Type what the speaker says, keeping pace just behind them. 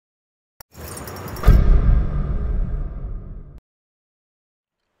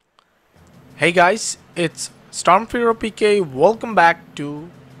Hey guys, it's SturmFuhrer PK. Welcome back to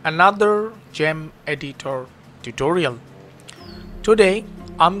another gem editor tutorial. Today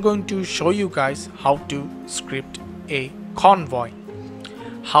I'm going to show you guys how to script a convoy,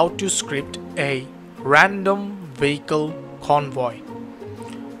 how to script a random vehicle convoy.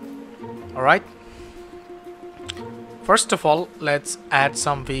 Alright, first of all, let's add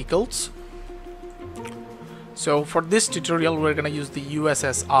some vehicles. So for this tutorial we're gonna use the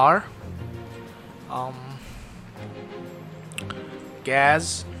USSR,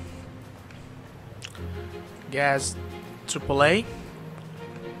 gas AAA,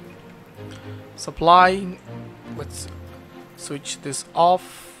 supply, let's switch this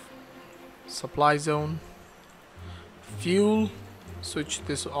off, supply zone, fuel, switch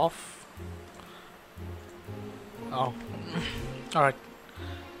this off. Oh, alright,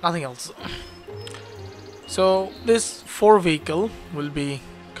 nothing else. So this 4 vehicle will be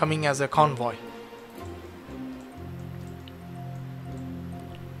coming as a convoy.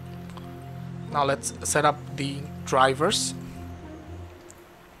 Now let's set up the drivers.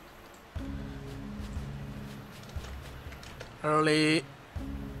 Early,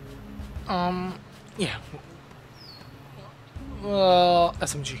 yeah,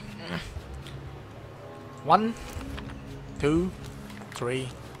 SMG. 1, 2, 3,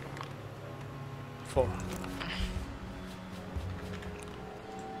 4.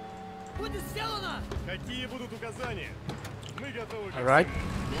 All right.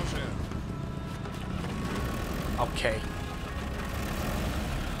 Okay.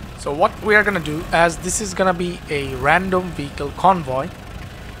 So what we are gonna do, as this is gonna be a random vehicle convoy,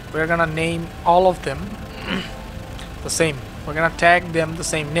 we're gonna name all of them the same. We're gonna tag them the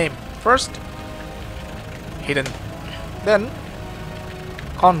same name. First, hidden, then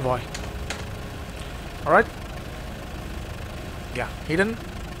convoy. All right. Yeah, hidden,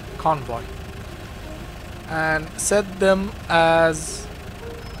 convoy, and set them as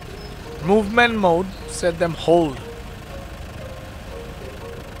movement mode, set them hold.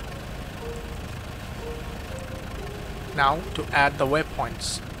 Now to add the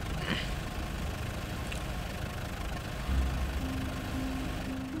waypoints.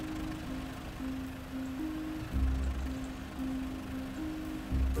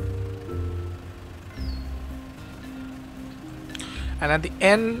 And at the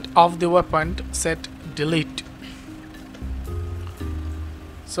end of the waypoint, set delete.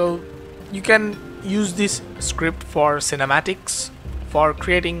 So you can use this script for cinematics, for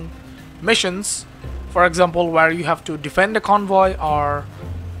creating missions, for example, where you have to defend a convoy, or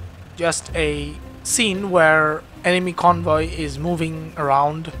just a scene where enemy convoy is moving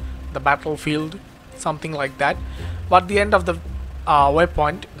around the battlefield, something like that. But at the end of the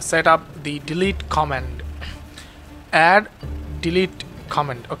waypoint, set up the delete command. Add delete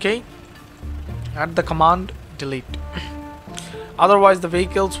command. Okay, add the command delete. Otherwise the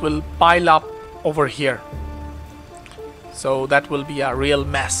vehicles will pile up over here, so that will be a real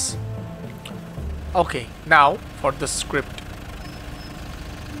mess. Okay, now for the script.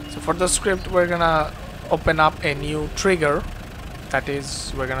 So for the script we're gonna open up a new trigger, that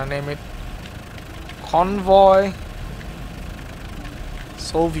is, we're gonna name it convoy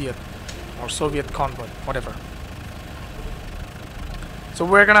Soviet, or Soviet convoy, whatever. So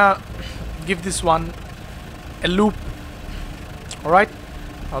we're gonna give this one a loop. Alright,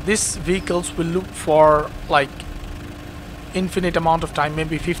 now these vehicles will loop for like infinite amount of time,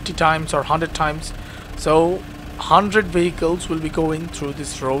 maybe 50 times or 100 times. So 100 vehicles will be going through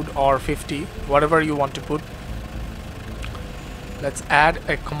this road, or 50, whatever you want to put. Let's add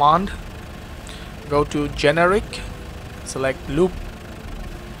a command. Go to generic, select loop,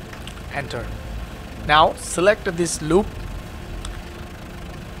 enter. Now select this loop,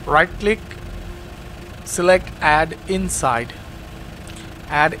 right click, select add inside.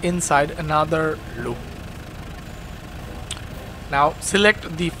 Add inside another loop. Now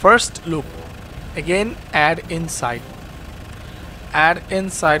select the first loop, again add inside. Add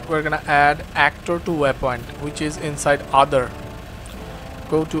inside, we're gonna add actor to waypoint, which is inside other.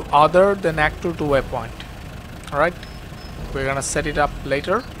 Go to other, then actor to waypoint. Alright, we're gonna set it up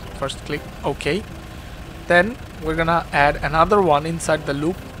later. First click OK. Then we're gonna add another one inside the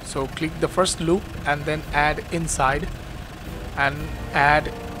loop. So click the first loop and then add inside and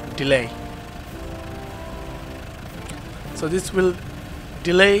add delay. So this will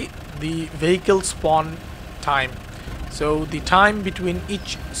delay the vehicle spawn time, so the time between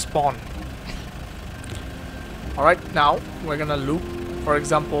each spawn. Alright, now we're gonna loop, for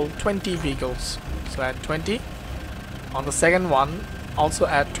example, 20 vehicles. So add 20. On the second one, also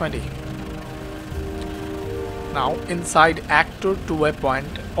add 20. Now inside actor to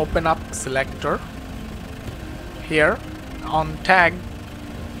waypoint, open up selector. Here on tag,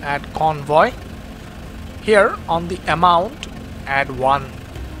 add convoy. Here on the amount, add 1.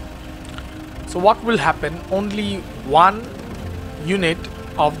 So what will happen? Only one unit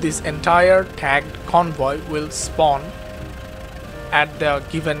of this entire tagged convoy will spawn at the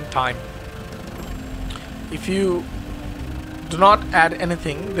given time. If you do not add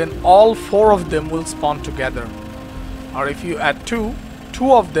anything, then all 4 of them will spawn together. Or if you add 2,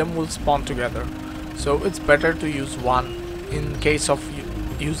 2 of them will spawn together. So it's better to use 1 in case of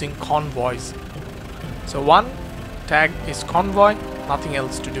using convoys. So 1 tag is convoy, nothing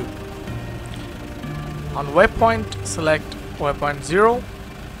else to do. On waypoint, select waypoint 0.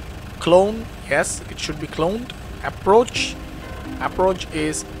 Clone, yes, it should be cloned. Approach, approach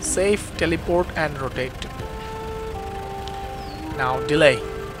is safe, teleport and rotate. Now delay.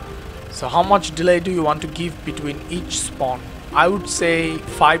 So how much delay do you want to give between each spawn? I would say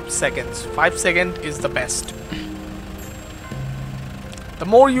 5 seconds. 5 seconds is the best. The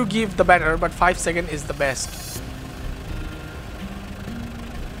more you give, the better, but 5 seconds is the best.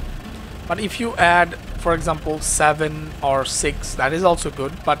 But if you add, for example, 7 or 6, that is also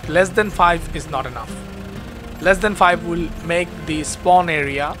good, but less than 5 is not enough. Less than 5 will make the spawn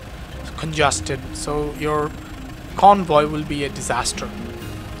area congested, so your convoy will be a disaster.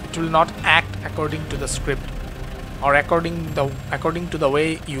 It will not act according to the script or according to the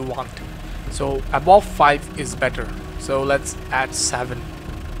way you want. So above 5 is better. So let's add 7.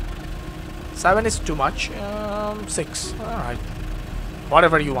 7 is too much. 6. Alright.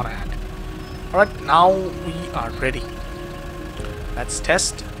 Whatever you want to add. Alright, now we are ready. Let's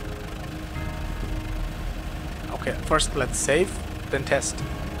test. Okay, first let's save, then test.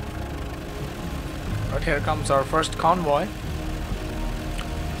 Right, here comes our first convoy.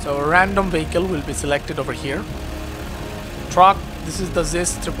 So a random vehicle will be selected over here. Truck, this is the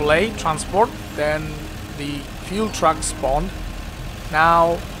ZIS AAA transport. Then the fuel truck spawned.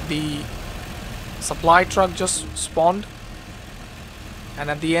 Now the supply truck just spawned. And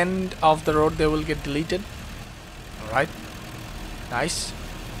at the end of the road they will get deleted. Alright, nice.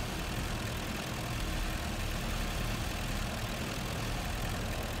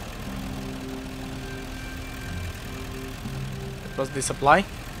 That was the supply.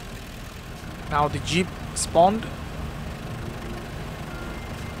 Now the jeep spawned.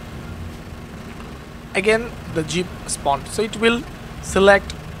 Again the jeep spawned. So it will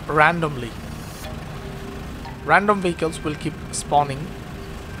select randomly. Random vehicles will keep spawning.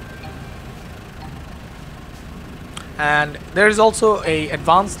 And there is also a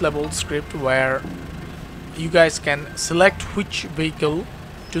advanced level script where you guys can select which vehicle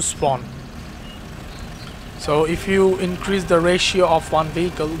to spawn. So if you increase the ratio of one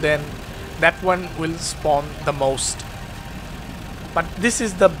vehicle, then that one will spawn the most. But this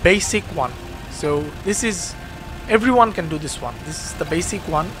is the basic one. So this is, everyone can do this one. This is the basic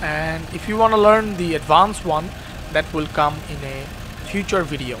one, and if you want to learn the advanced one, that will come in a future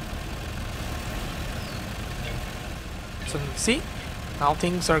video. So see, now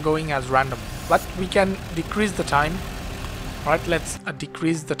things are going as random, but we can decrease the time. Alright, let's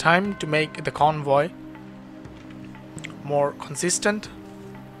decrease the time to make the convoy more consistent.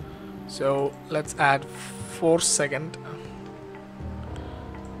 So let's add 4 seconds.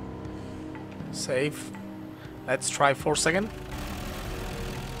 Save. Let's try 4 seconds.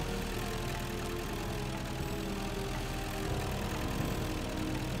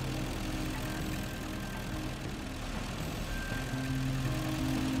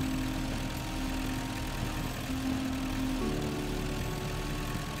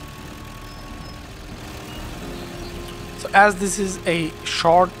 So as this is a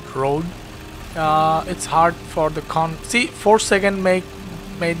short road, it's hard for the see, 4 seconds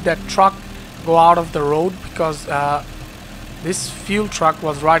made that truck go out of the road, because this fuel truck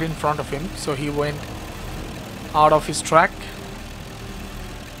was right in front of him, so he went out of his track.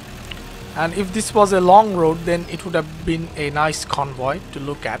 And if this was a long road, then it would have been a nice convoy to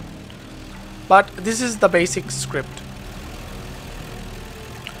look at. But this is the basic script.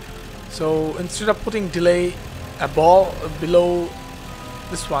 So instead of putting delay below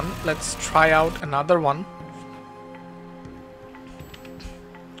this one, let's try out another one.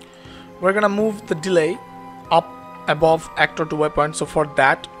 We're gonna move the delay up above actor to waypoint. So for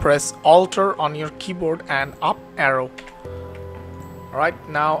that, press Alt on your keyboard and up arrow. Alright,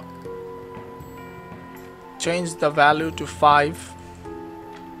 now change the value to 5,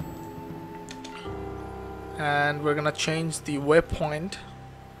 and we're gonna change the waypoint.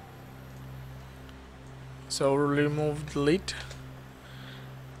 So remove delete.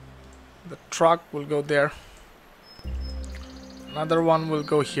 The truck will go there. Another one will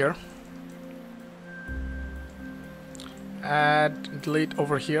go here. Add delete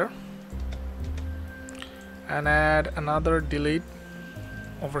over here. And add another delete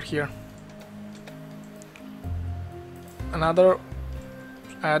over here. Another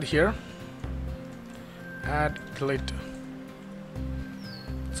add here. Add delete.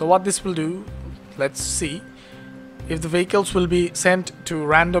 So what this will do, let's see if the vehicles will be sent to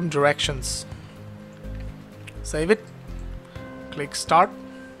random directions. Save it. Click start.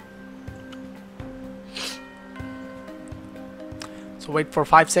 So wait for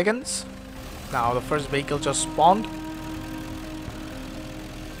 5 seconds. Now the first vehicle just spawned.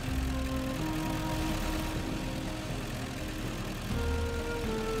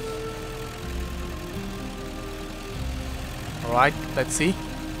 Alright, let's see.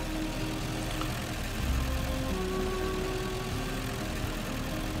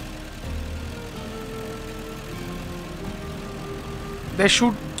 They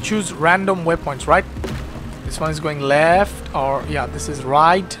should choose random waypoints, right? This one is going left, or yeah, this is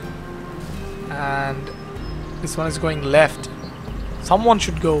right, and this one is going left. Someone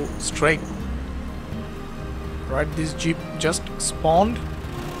should go straight. Right, this jeep just spawned.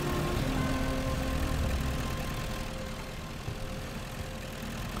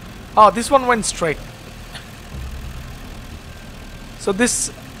 Oh, this one went straight. So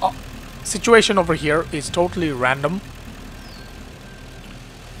this situation over here is totally random.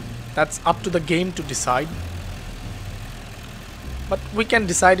 That's up to the game to decide. But we can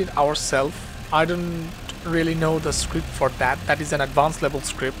decide it ourselves. I don't really know the script for that. That is an advanced level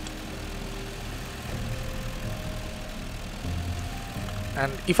script.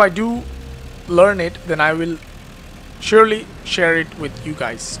 And if I do learn it, then I will surely share it with you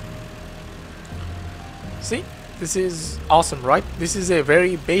guys. See, this is awesome, right? This is a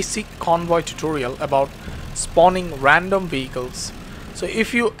very basic convoy tutorial about spawning random vehicles. So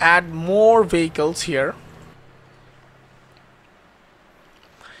if you add more vehicles here,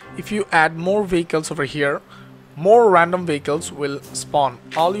 if you add more vehicles over here, more random vehicles will spawn.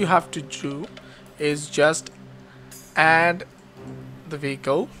 All you have to do is just add the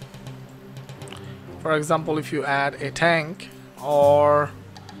vehicle. For example, if you add a tank or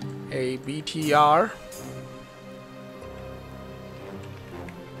a BTR,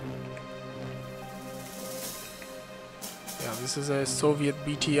 yeah, this is a Soviet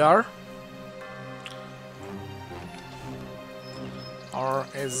BTR, or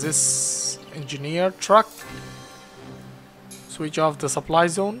is this engineer truck? Switch off the supply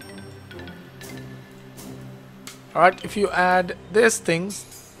zone. Alright, if you add these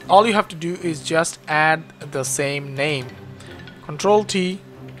things, all you have to do is just add the same name. Control T,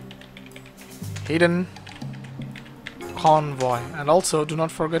 hidden convoy, and also do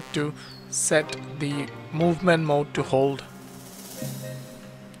not forget to set the movement mode to hold.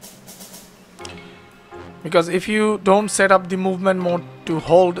 Because if you don't set up the movement mode to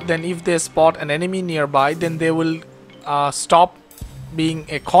hold, then if they spot an enemy nearby, then they will stop being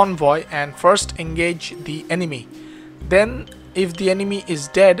a convoy and first engage the enemy. Then if the enemy is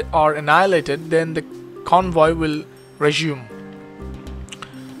dead or annihilated, then the convoy will resume.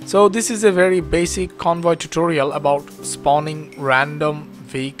 So this is a very basic convoy tutorial about spawning random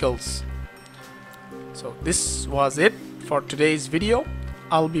vehicles. So this was it for today's video.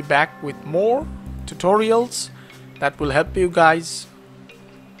 I'll be back with more tutorials that will help you guys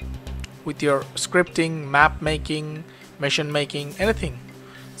with your scripting, map making, mission making, anything.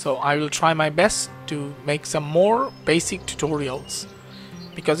 So I will try my best to make some more basic tutorials,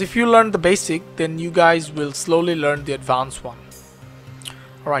 because if you learn the basic, then you guys will slowly learn the advanced one.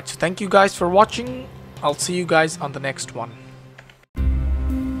 Alright, so thank you guys for watching. I'll see you guys on the next one.